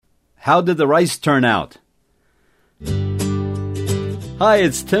How did the rice turn out? Hi,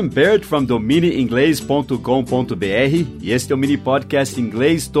 it's Tim Baird from domineinglês.com.br e este é o mini podcast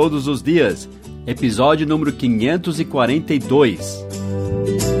Inglês Todos os Dias, episódio número 542.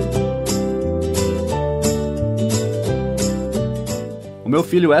 O meu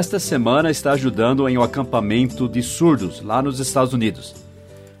filho esta semana está ajudando em um acampamento de surdos lá nos Estados Unidos.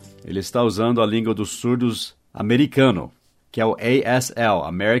 Ele está usando a língua dos surdos americano, que é o ASL,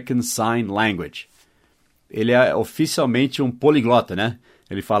 American Sign Language. Ele é oficialmente um poliglota, né?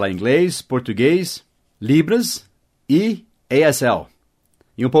 Ele fala inglês, português, Libras e ASL.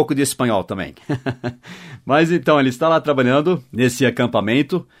 E um pouco de espanhol também. Mas então, ele está lá trabalhando nesse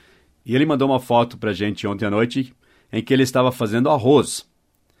acampamento e ele mandou uma foto pra gente ontem à noite em que ele estava fazendo arroz.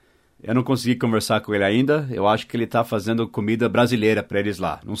 Eu não consegui conversar com ele ainda. Eu acho que ele está fazendo comida brasileira para eles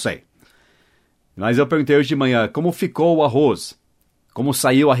lá. Não sei. Mas eu perguntei hoje de manhã, como ficou o arroz? Como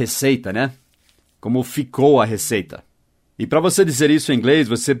saiu a receita, né? Como ficou a receita? E para você dizer isso em inglês,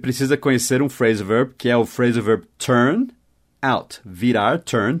 você precisa conhecer um phrasal verb, que é o phrasal verb turn out. Virar,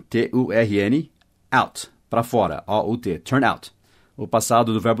 turn, T-U-R-N, out, para fora, O-U-T, turn out. O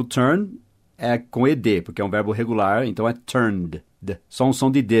passado do verbo turn é com ed, porque é um verbo regular, então é turned. Só um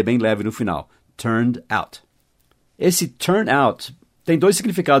som de D bem leve no final. Turned out. Esse turn out tem dois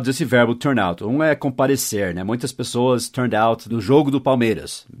significados desse verbo turn out. Um é comparecer, né? Muitas pessoas turned out do jogo do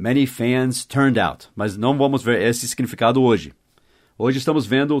Palmeiras. Many fans turned out. Mas não vamos ver esse significado hoje. Hoje estamos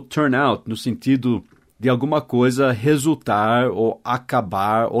vendo o turn out no sentido de alguma coisa resultar ou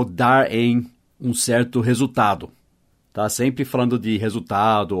acabar ou dar em um certo resultado. Tá sempre falando de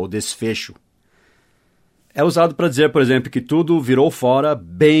resultado ou desfecho. É usado para dizer, por exemplo, que tudo virou fora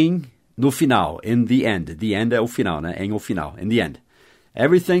bem no final. In the end. The end é o final, né? Em o final. In the end.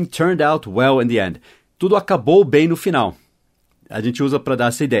 Everything turned out well in the end. Tudo acabou bem no final. A gente usa para dar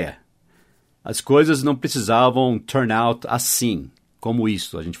essa ideia. As coisas não precisavam turn out assim, como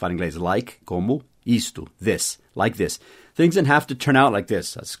isto. A gente fala em inglês like, como isto, this, like this. Things didn't have to turn out like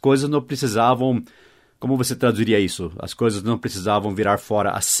this. As coisas não precisavam, como você traduziria isso? As coisas não precisavam virar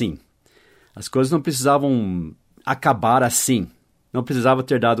fora assim. As coisas não precisavam acabar assim. Não precisava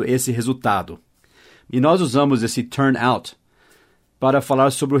ter dado esse resultado. E nós usamos esse turn out para falar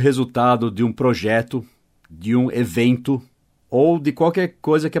sobre o resultado de um projeto, de um evento, ou de qualquer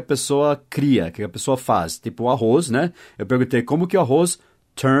coisa que a pessoa cria, que a pessoa faz. Tipo o arroz, né? Eu perguntei como que o arroz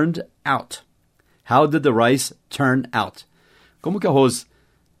turned out. How did the rice turn out? Como que o arroz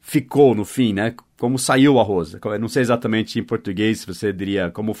ficou no fim, né? Como saiu o arroz? Eu não sei exatamente em português se você diria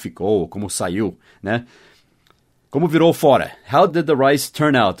como ficou, como saiu, né? Como virou fora? How did the rice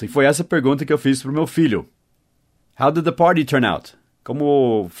turn out? E foi essa pergunta que eu fiz para o meu filho. How did the party turn out?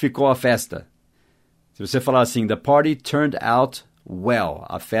 Como ficou a festa? Se você falar assim, the party turned out well.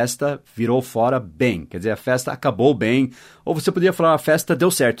 A festa virou fora bem. Quer dizer, a festa acabou bem. Ou você poderia falar, a festa deu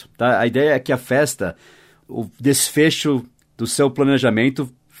certo. Tá? A ideia é que a festa, o desfecho do seu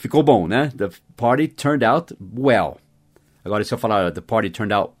planejamento ficou bom, né? The party turned out well. Agora, se eu falar, the party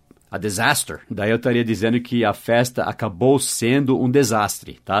turned out a disaster, daí eu estaria dizendo que a festa acabou sendo um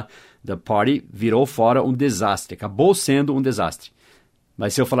desastre, tá? The party virou fora um desastre. Acabou sendo um desastre.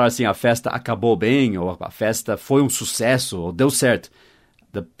 Mas se eu falar assim, a festa acabou bem, ou a festa foi um sucesso, ou deu certo,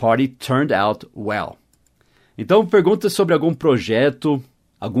 the party turned out well. Então, pergunta sobre algum projeto,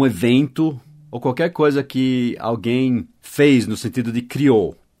 algum evento, ou qualquer coisa que alguém fez no sentido de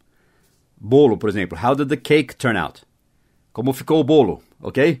criou. Bolo, por exemplo. How did the cake turn out? Como ficou o bolo,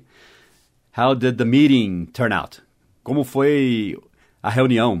 ok? How did the meeting turn out? Como foi a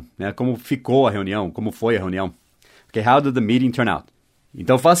reunião, né? Como ficou a reunião? Como foi a reunião? Ok, how did the meeting turn out?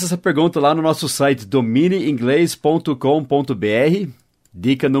 Então faça essa pergunta lá no nosso site domineinglês.com.br,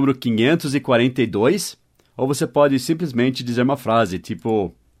 dica número 542, ou você pode simplesmente dizer uma frase,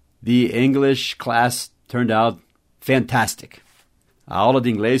 tipo, the English class turned out fantastic. A aula de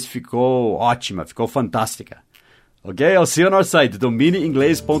inglês ficou ótima, ficou fantástica. Ok? I'll see you on our site,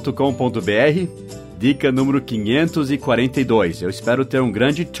 domineinglês.com.br, dica número 542. Eu espero ter um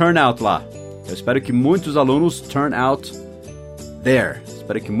grande turnout lá. Eu espero que muitos alunos turn out there.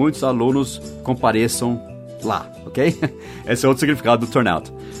 Espero que muitos alunos compareçam lá, ok? Esse é outro significado do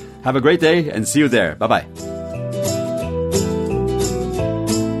turnout. Have a great day and see you there. Bye-bye.